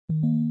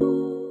Hey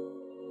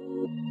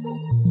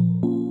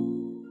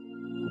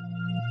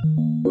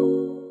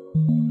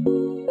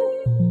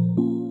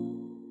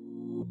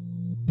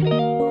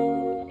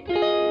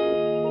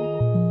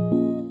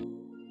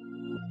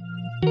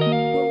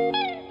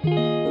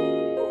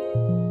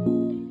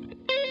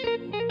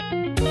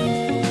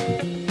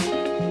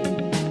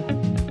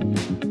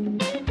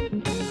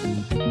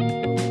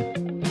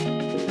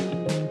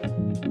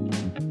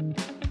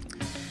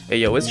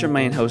yo, it's your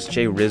main host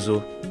Jay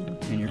Rizzle.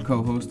 And your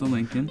co-host, The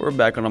Lincoln. We're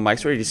back on the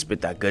mics, ready to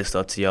spit that good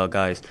stuff to y'all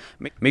guys.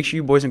 Make sure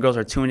you boys and girls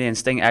are tuned in and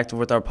staying active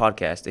with our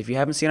podcast. If you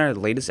haven't seen our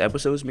latest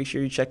episodes, make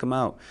sure you check them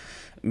out.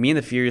 Me and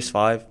the Furious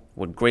Five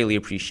would greatly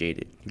appreciate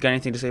it. You got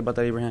anything to say about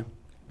that, Abraham?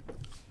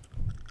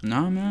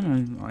 Nah,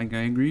 man, I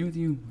agree with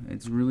you.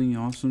 It's really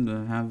awesome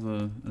to have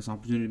this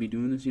opportunity to be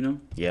doing this, you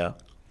know? Yeah.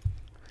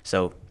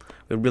 So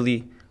we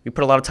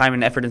put a lot of time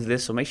and effort into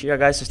this, so make sure you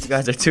guys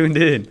are tuned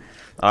in.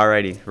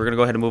 Alrighty, we're gonna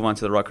go ahead and move on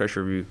to the Rock Crush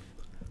review.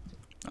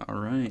 All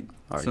right.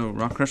 So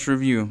Rock Crush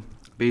review,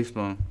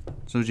 baseball.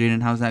 So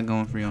Jaden, how's that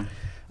going for you?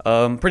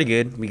 Pretty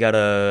good. We got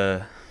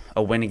a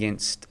win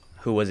against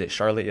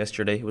Charlotte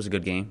yesterday. It was a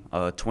good game.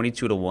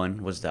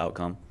 22-1 was the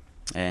outcome,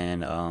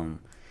 and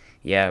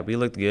yeah, we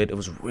looked good. It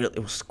was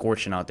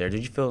scorching out there.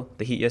 Did you feel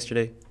the heat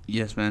yesterday?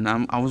 Yes, man.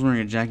 I was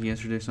wearing a jacket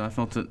yesterday, so I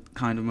felt it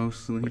kind of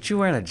mostly. What you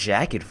wearing a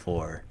jacket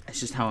for?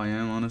 It's just how I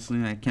am,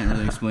 honestly. I can't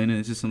really explain it.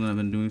 It's just something I've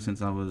been doing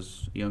since I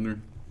was younger.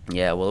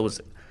 Yeah, well, it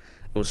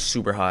was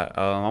super hot.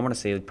 I want to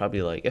say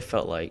probably it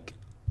felt like,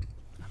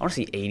 I want to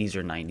say 80s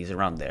or 90s,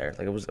 around there.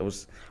 Like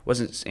it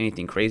wasn't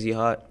anything crazy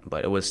hot,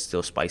 but it was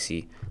still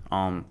spicy.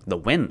 The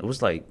wind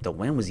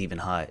was even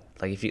hot.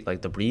 Like if you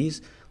the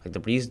breeze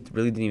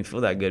really didn't even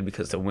feel that good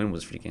because the wind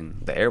was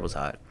the air was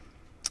hot.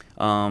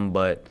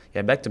 But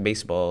yeah, back to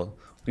baseball.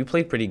 We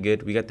played pretty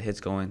good. We got the hits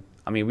going.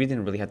 I mean, we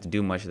didn't really have to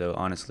do much though,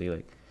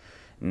 honestly.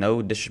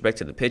 No disrespect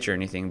to the pitcher or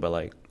anything,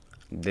 but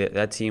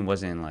that team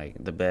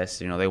wasn't the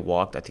best. You know, they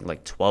walked I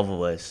think 12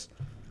 of us,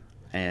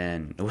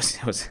 and it was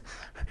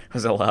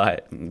a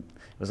lot. It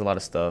was a lot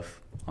of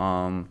stuff.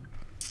 Yeah,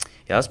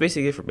 that's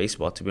basically it for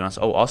baseball, to be honest.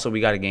 Oh, also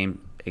we got a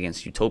game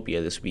against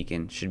Utopia this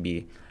weekend. Should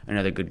be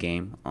another good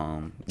game.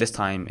 This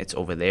time it's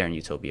over there in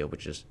Utopia,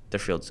 which is their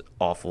field's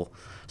awful.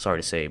 Sorry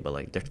to say,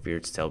 but their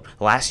field's terrible.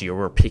 Last year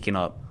we were picking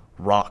up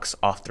rocks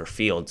off their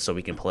field so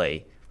we can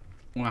play.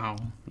 Wow.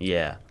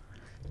 Yeah,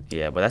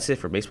 but that's it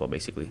for baseball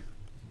basically.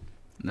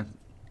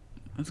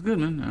 That's good,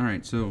 man. All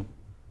right, so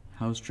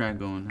how's track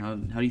going? How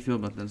do you feel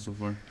about that so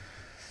far?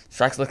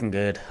 Track's looking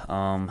good.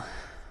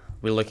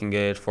 We're looking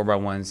good.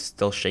 4x1's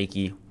still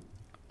shaky.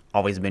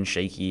 Always been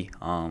shaky.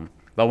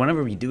 But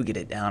whenever we do get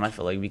it down, I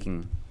feel like we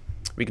can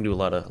do a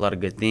lot of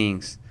good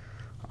things.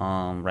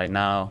 Right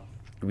now,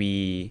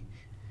 we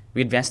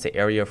advanced the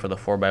area for the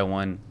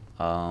 4x1.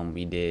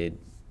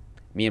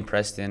 Me and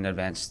Preston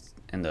advanced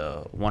in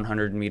the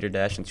 100-meter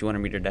dash and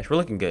 200-meter dash. We're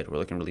looking good. We're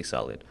looking really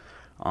solid.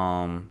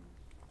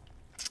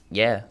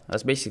 Yeah,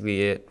 that's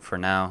basically it for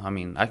now. I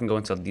mean, I can go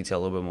into detail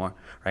a little bit more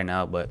right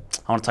now, but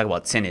I want to talk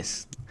about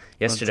tennis.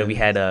 Yesterday we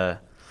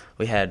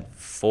had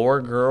four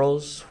of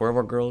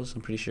our girls,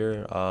 I'm pretty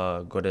sure,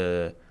 go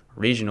to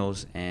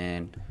regionals,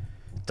 and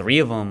three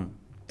of them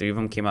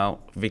came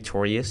out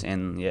victorious,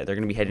 and yeah, they're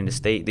gonna be heading to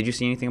state. Did you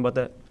see anything about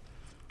that?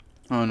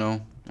 Oh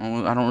no,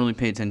 I don't really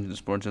pay attention to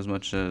sports as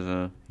much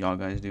as y'all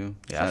guys do.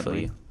 Yeah, sadly. I feel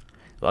you.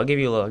 Well, I'll give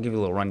you a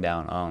little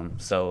rundown.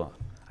 So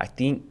I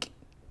think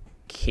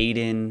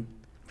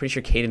pretty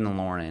sure Caden and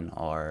Lauren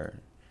are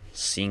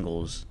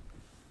singles,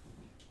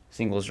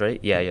 right?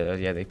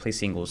 Yeah, they play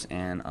singles,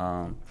 and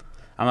I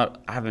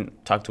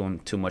haven't talked to them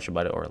too much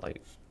about it, or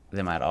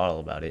them at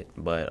all about it,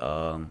 but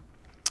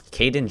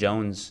Caden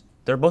Jones,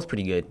 they're both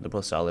pretty good. They're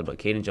both solid, but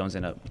Caden Jones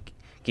ended up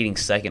getting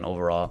second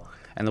overall.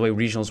 And the way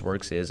regionals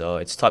works is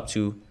it's top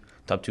two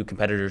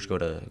competitors go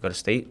to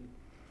state,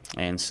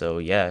 and so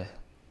yeah,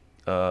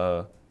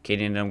 Caden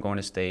ended up going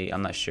to state.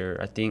 I'm not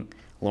sure. I think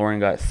Lauren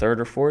got third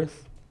or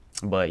fourth,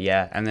 but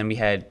yeah. And then we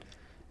had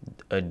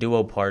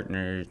duo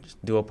partners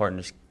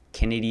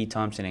Kennedy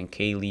Thompson and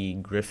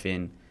Kaylee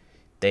Griffin.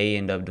 They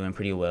end up doing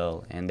pretty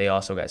well, and they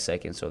also got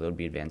second, so they'll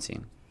be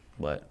advancing.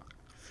 But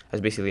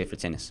that's basically it for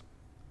tennis.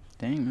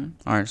 Dang, man.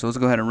 All right, so let's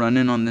go ahead and run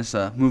in on this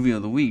movie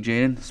of the week,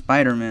 Jaden.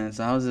 Spider-Man.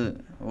 So how's it?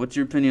 What's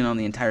your opinion on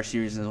the entire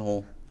series as a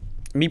whole?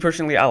 Me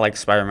personally, I like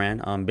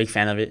Spider-Man. I'm a big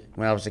fan of it.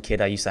 When I was a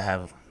kid, I used to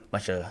have a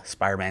bunch of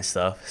Spider-Man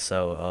stuff,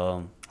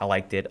 so I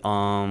liked it.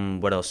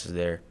 What else is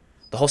there?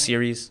 The whole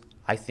series.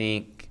 I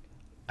think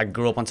I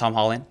grew up on Tom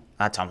Holland.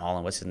 Not Tom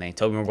Holland. What's his name?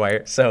 Tobey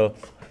Maguire. So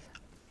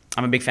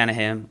I'm a big fan of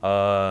him.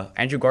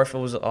 Andrew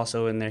Garfield was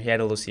also in there. He had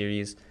a little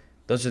series.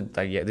 Those are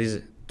these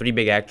are three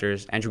big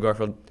actors: Andrew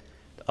Garfield,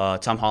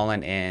 Tom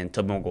Holland, and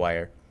Tobey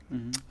Maguire.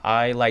 Mm-hmm.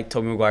 I like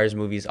Tobey Maguire's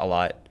movies a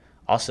lot.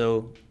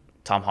 Also,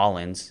 Tom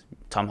Holland's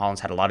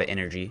had a lot of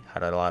energy,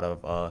 had a lot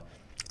of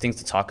things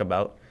to talk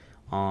about.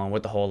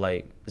 With the whole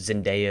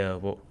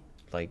Zendaya,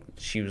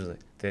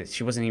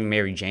 she wasn't even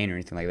Mary Jane or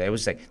anything like that. It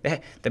was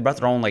they brought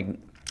their own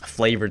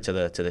flavor to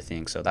the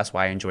thing, so that's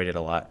why I enjoyed it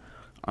a lot.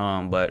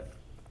 But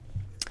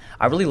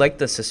I really liked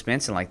the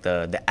suspense and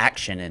the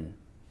action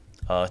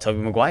Tobey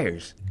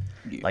Maguire's.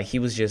 Yeah. Like he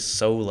was just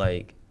so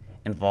like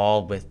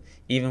involved with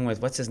even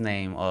with what's his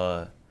name,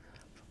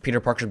 Peter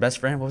Parker's best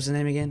friend. What was his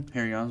name again?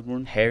 Harry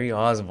Osborn. Harry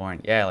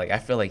Osborn. Yeah, like I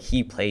feel like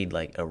he played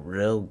like a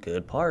real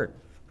good part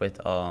with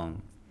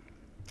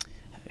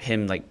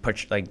him like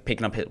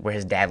picking up where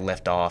his dad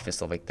left off and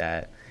stuff like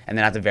that. And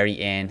then at the very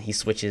end, he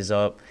switches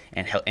up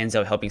and ends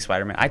up helping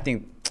Spider-Man. I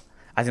think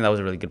that was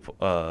a really good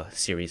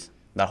series.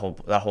 That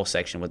whole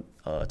section with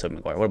Tobey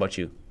Maguire. What about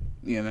you?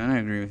 Yeah, man, I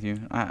agree with you.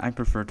 I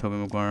prefer Tobey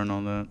Maguire and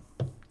all that.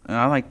 And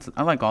I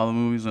like all the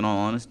movies in all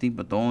honesty,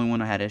 but the only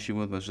one I had issue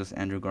with was just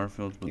Andrew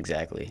Garfield. But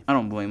Exactly. I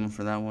don't blame him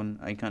for that one.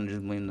 I kind of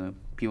just blame the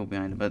people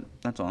behind it, but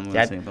that's all I'm going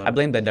to say about I it.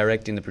 blame the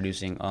directing, the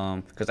producing,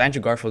 because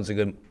Andrew Garfield's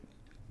a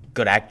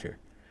good actor.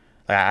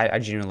 Like I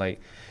genuinely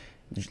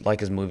like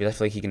his movies. I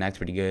feel like he can act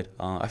pretty good.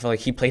 I feel like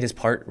he played his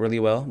part really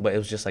well, but it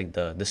was just like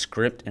the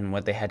script and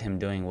what they had him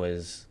doing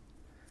was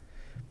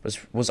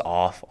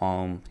off.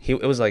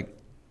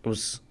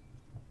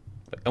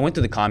 I went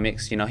through the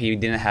comics. You know, he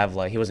didn't have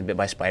like he wasn't bit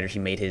by spiders. He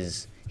made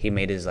his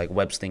like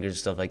web slingers and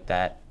stuff like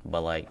that.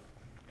 But like,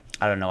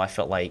 I don't know. I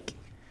felt like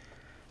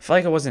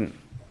I wasn't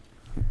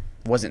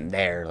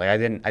there. Like I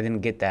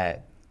didn't get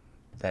that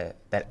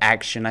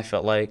action. I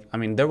felt like, I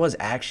mean, there was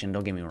action.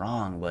 Don't get me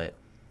wrong, but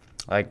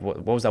like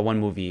what was that one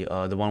movie?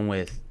 The one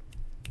with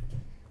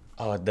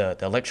the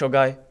Electro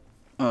guy.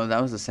 Oh,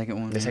 that was the second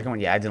one. The second one,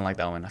 yeah, I didn't like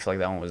that one. I feel like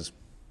that one was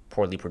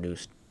poorly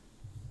produced.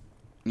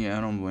 Yeah,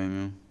 I don't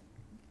blame you.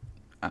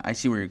 I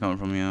see where you're coming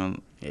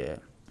from, Yeah.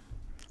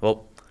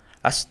 Well,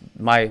 that's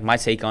my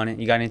take on it.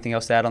 You got anything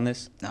else to add on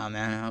this? Nah,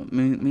 man.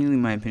 Mainly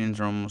my opinions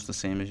are almost the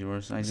same as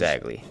yours.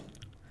 Exactly.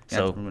 That's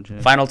So, pretty much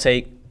it. final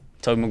take,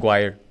 Tobey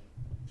Maguire.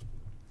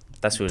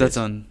 That's who it is. That's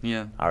on.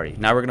 Yeah. Alright,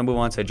 now we're going to move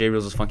on to J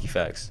Reels' Funky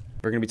Facts.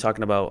 We're going to be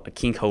talking about a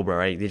king cobra,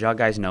 right? Did y'all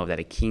guys know that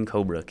a king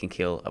cobra can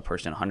kill a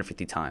person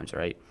 150 times,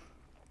 right?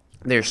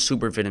 They're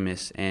super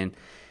venomous, and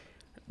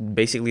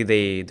basically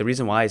the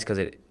reason why is because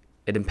it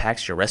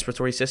impacts your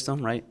respiratory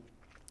system, right?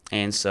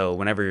 And so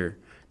whenever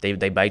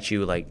they bite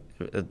you, like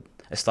it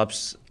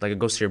stops, like it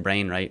goes to your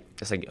brain, right?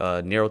 It's like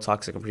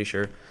neurotoxic, I'm pretty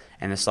sure,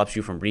 and it stops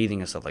you from breathing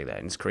and stuff like that,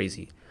 and it's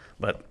crazy.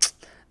 But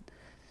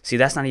see,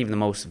 that's not even the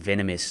most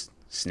venomous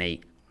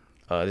snake.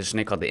 There's a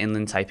snake called the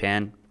inland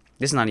taipan.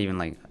 This is not even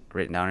like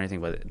written down or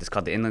anything, but it's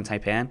called the inland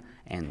taipan,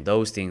 and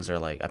those things are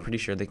like, I'm pretty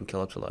sure they can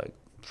kill up to like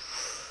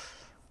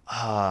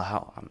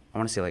I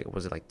want to say like,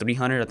 was it like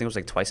 300? I think it was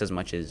like twice as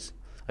much as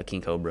a king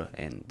cobra,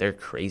 and they're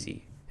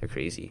crazy. They're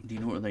crazy. Do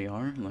you know where they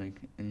are, like,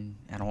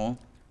 at all?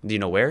 Do you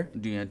know where?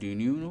 Do you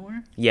know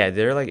where? Yeah,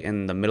 they're like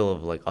in the middle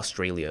of like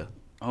Australia.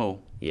 Oh.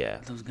 Yeah.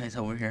 Those guys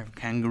over here have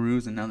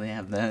kangaroos, and now they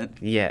have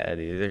that. Yeah,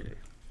 dude,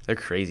 they're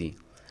crazy,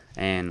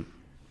 and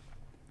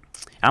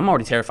I'm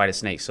already terrified of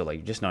snakes. So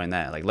like, just knowing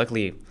that, like,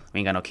 luckily we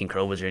ain't got no king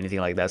cobras or anything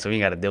like that, so we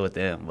ain't got to deal with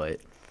them. But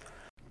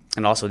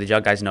and also, did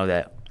y'all guys know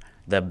that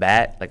the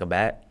bat, like a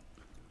bat,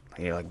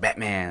 like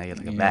Batman,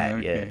 like a bat,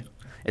 okay. yeah,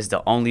 is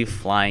the only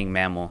flying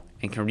mammal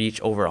and can reach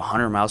over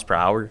 100 miles per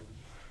hour.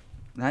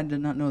 I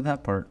did not know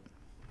that part.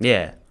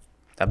 Yeah,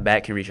 that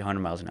bat can reach 100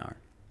 miles an hour,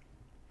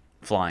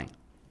 flying.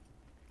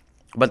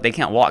 But they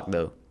can't walk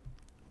though.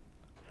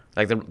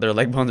 Like their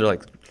leg bones are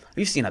like,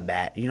 you've seen a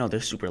bat, you know, they're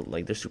super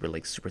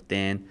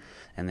thin,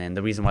 and then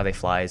the reason why they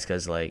fly is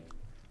because like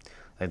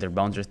their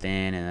bones are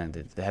thin and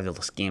they have the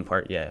little skin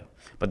part, yeah.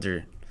 But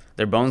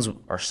their bones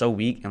are so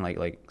weak and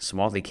like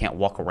small they can't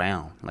walk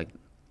around like.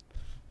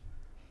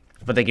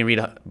 But they can reach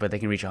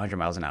 100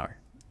 miles an hour.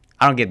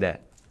 I don't get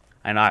that.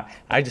 And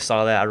I just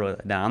saw that. I wrote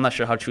it down. I'm not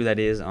sure how true that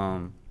is.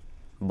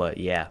 But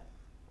yeah.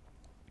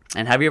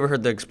 And have you ever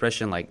heard the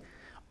expression like,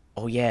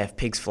 "Oh yeah, if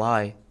pigs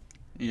fly"?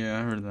 Yeah,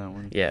 I heard that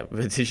one. Yeah,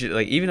 but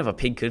like even if a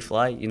pig could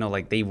fly, you know,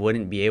 like they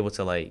wouldn't be able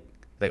to like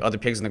other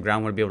pigs on the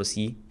ground wouldn't be able to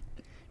see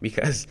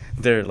because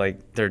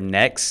their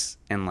necks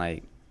and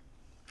like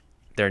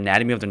their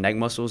anatomy of their neck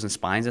muscles and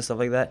spines and stuff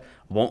like that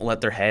won't let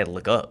their head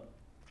look up.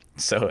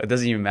 So it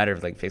doesn't even matter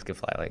if like pigs could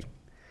fly. Like,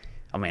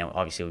 I mean,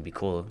 obviously it would be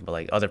cool, but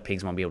like other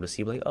pigs won't be able to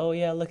see. Like, oh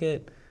yeah, look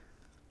at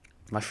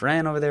my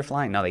friend over there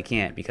flying. No, they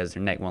can't because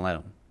their neck won't let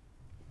them.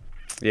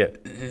 Yeah.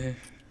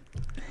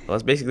 Well,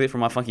 that's basically it for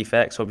my funky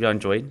facts. Hope y'all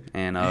enjoyed,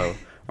 and we're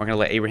gonna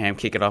let Abraham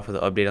kick it off with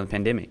an update on the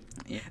pandemic.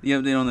 Yeah. The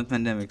update on the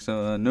pandemic.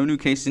 So no new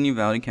cases in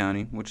Uvalde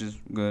County, which is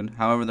good.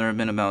 However, there have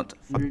been about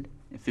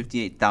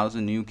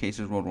 158,000 new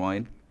cases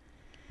worldwide.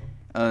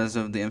 As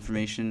of the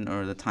information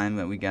or the time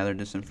that we gathered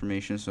this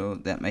information, so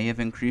that may have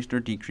increased or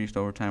decreased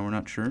over time. We're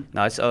not sure.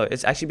 No,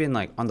 it's actually been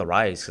like on the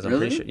rise because I'm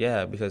Really? pretty sure.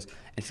 Yeah, because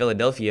in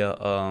Philadelphia,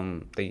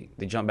 they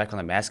jumped back on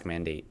the mask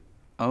mandate.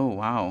 Oh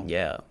wow.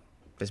 Yeah,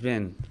 it's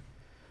been,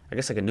 I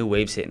guess like a new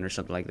wave's hitting or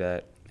something like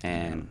that,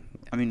 and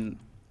I mean,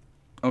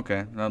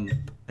 okay,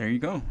 there you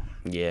go.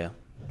 yeah,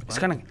 it's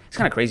kind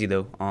of crazy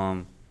though.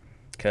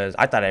 Because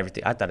I thought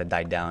it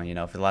died down. You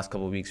know, for the last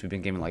couple of weeks we've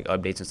been giving like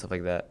updates and stuff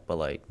like that, but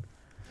like.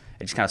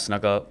 It just kind of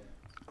snuck up,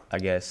 I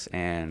guess,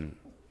 and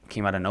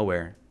came out of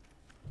nowhere.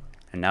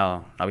 And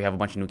now we have a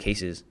bunch of new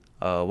cases.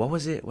 What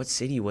was it? What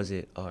city was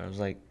it? It was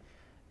like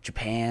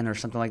Japan or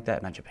something like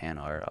that. Not Japan,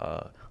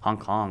 or Hong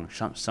Kong.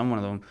 Some one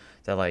of them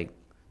that like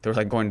They were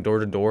like going door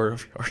to door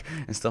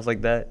and stuff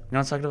like that. You know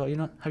what I'm talking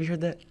about? Have you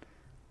heard that?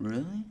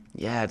 Really?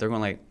 Yeah, they're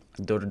going like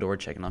door to door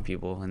checking on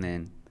people and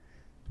then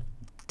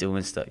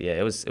doing stuff. Yeah,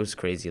 it was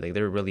crazy. Like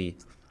they're really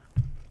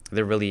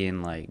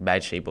in like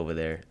bad shape over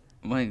there.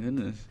 My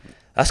goodness.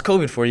 That's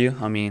COVID for you.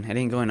 I mean, it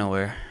ain't going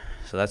nowhere.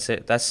 So that's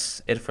it.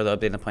 That's it for the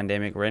update on the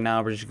pandemic. Right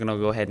now, we're just gonna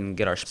go ahead and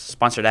get our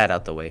sponsored ad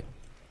out the way.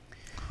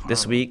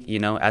 This week,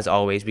 as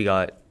always, we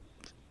got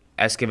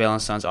Esquivel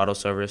and Sons Auto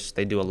Service.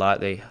 They do a lot.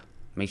 They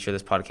make sure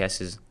this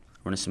podcast is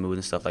running smooth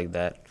and stuff like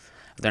that.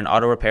 They're an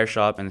auto repair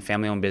shop and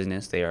family-owned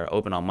business. They are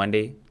open on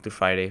Monday through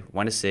Friday,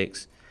 1 to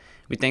 6.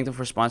 We thank them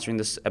for sponsoring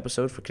this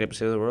episode for Connect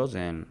Cellular Worlds,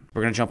 and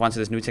we're going to jump onto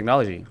this new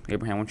technology.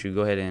 Abraham, why don't you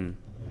go ahead and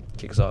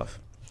kick us off?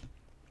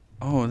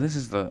 Oh, this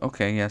is so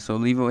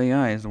Levo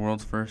AI is the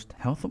world's first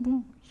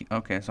healthable?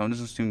 Okay, so I'm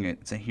just assuming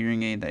it's a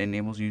hearing aid that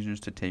enables users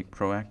to take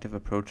proactive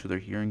approach to their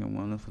hearing and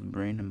wellness with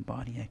brain and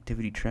body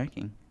activity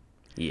tracking.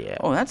 Yeah.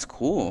 Oh, that's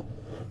cool.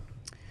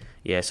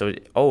 Yeah, so,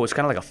 it's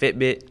kind of like a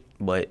Fitbit,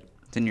 but...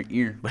 It's in your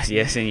ear. But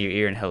yeah, it's in your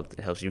ear and it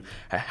helps you.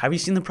 Have you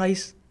seen the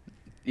price?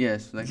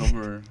 Yes, like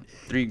over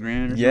 $3,000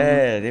 or something.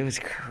 Yeah, it was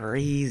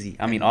crazy.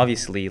 I mean,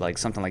 obviously, like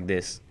something like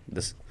this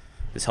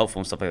helpful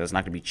and stuff like that's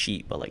not gonna be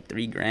cheap, but like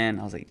 $3,000,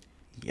 I was like,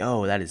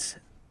 yo, that's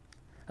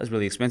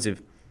really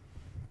expensive.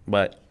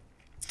 But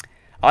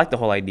I like the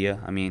whole idea.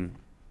 I mean,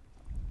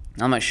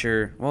 I'm not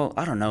sure. Well,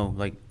 I don't know.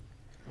 Like,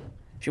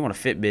 if you want a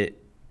Fitbit,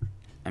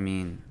 I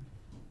mean,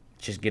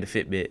 just get a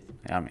Fitbit.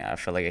 I mean, I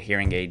feel like a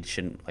hearing aid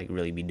shouldn't like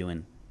really be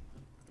doing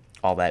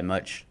all that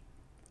much.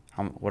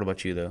 What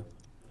about you though?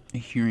 A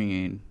hearing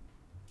aid.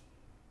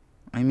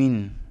 I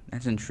mean,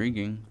 that's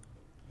intriguing.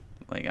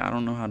 Like, I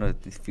don't know how to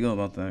feel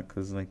about that,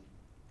 because like,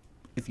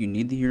 if you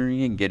need the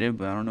hearing aid, get it,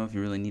 but I don't know if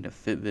you really need a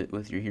Fitbit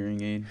with your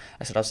hearing aid.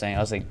 That's what I was saying. I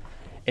was like,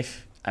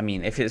 if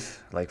it's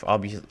like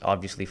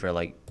obviously for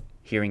like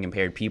hearing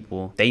impaired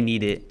people, they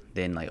need it,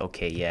 then like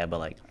okay, yeah, but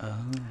like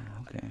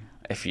okay.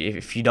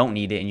 If you don't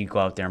need it and you go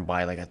out there and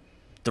buy like a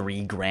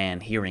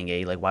 $3,000 hearing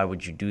aid, like why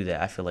would you do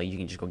that? I feel like you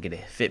can just go get a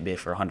Fitbit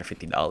for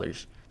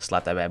 $150,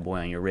 slap that bad boy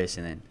on your wrist,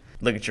 and then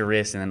look at your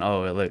wrist, and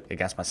then look, it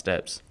got my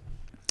steps.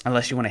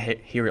 Unless you want to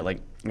hear it like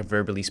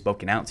verbally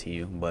spoken out to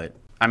you. But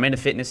I'm into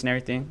fitness and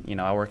everything,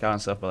 I work out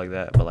and stuff like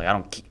that, but like I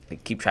don't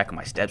keep track of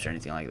my steps or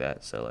anything like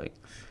that. So like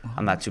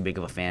I'm not too big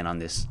of a fan on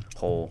this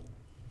whole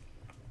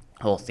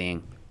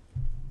thing.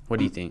 What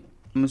do you think?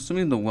 I'm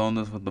assuming the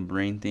wellness with the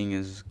brain thing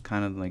is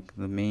kind of like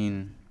the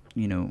main,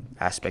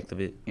 aspect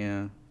of it.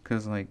 Yeah.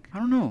 Because, like, I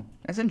don't know.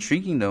 That's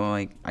intriguing, though.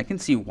 Like, I can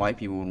see why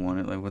people would want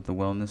it, like, with the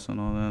wellness and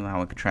all that,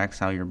 how it tracks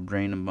how your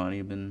brain and body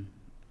have been,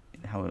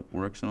 how it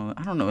works and all that.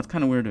 I don't know. It's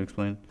kind of weird to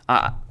explain.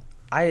 I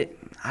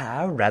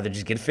would rather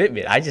just get a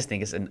Fitbit. I just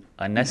think it's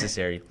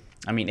unnecessary.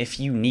 I mean, if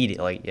you need it,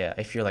 like, yeah,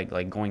 if you're,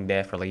 like going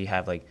deaf or, like, you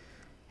have, like,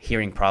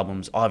 hearing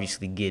problems,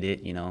 obviously get it,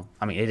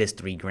 I mean, it is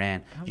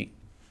 $3,000.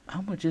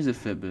 How much is a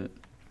Fitbit?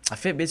 A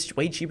Fitbit's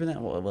way cheaper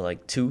than,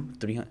 like,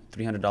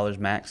 $300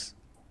 max,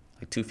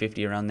 like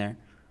 $250 around there.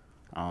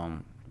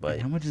 But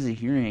how much is a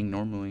hearing aid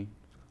normally?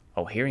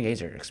 Oh, hearing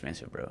aids are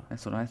expensive, bro.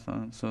 That's what I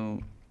thought.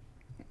 So,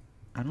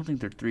 I don't think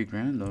they're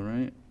 $3,000 though,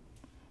 right?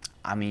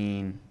 I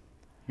mean,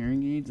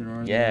 hearing aids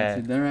are yeah,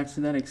 they're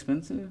actually that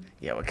expensive?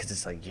 Yeah, because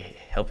it's like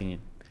helping you.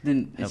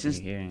 Then it's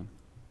just hearing.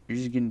 You're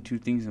just getting two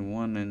things in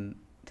one, and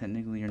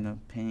technically you're not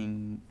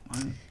paying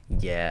money.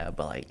 Yeah,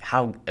 but like,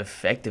 how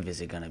effective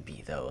is it gonna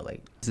be though?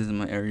 Like, this isn't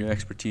my area of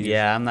expertise.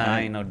 Yeah,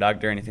 I ain't no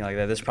doctor or anything like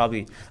that. There's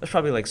probably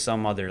like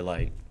some other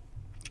like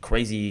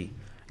crazy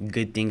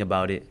good thing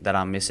about it that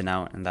I'm missing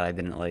out and that I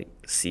didn't like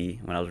see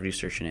when I was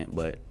researching it.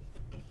 But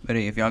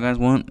hey, if y'all guys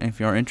want, if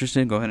y'all are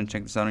interested, go ahead and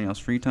check this out on y'all's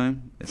free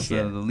time. It's the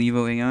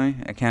Levo AI.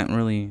 I can't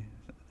really.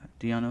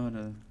 Do y'all know how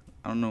to?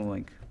 I don't know,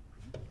 like.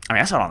 I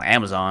mean, I saw it on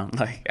Amazon.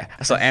 Like,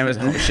 I saw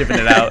Amazon shipping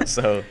it out,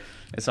 so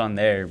it's on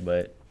there.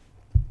 But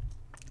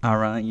all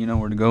right, you know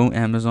where to go.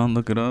 Amazon,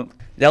 look it up.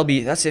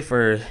 That's it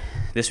for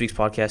this week's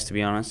podcast. To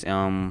be honest,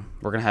 we're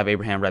gonna have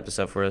Abraham wrap this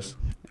up for us.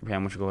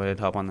 Abraham, why don't you go ahead and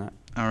hop on that?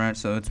 All right,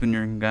 so it's been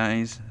your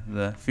guys,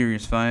 the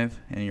Furious Five,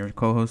 and your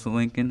co-host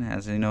Lincoln.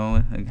 As you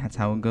know, that's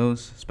how it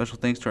goes. Special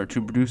thanks to our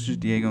two producers,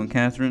 Diego and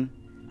Catherine,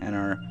 and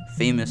our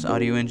famous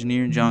audio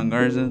engineer, John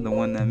Garza, the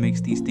one that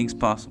makes these things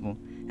possible.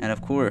 And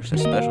of course, a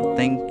special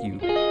thank you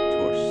to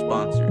our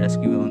sponsor,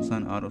 Esquivel &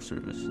 Son Auto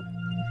Service.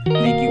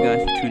 Thank you guys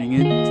for tuning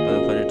in. It's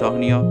been a pleasure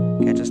talking to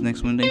y'all. Catch us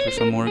next Monday for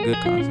some more good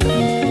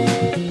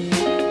content.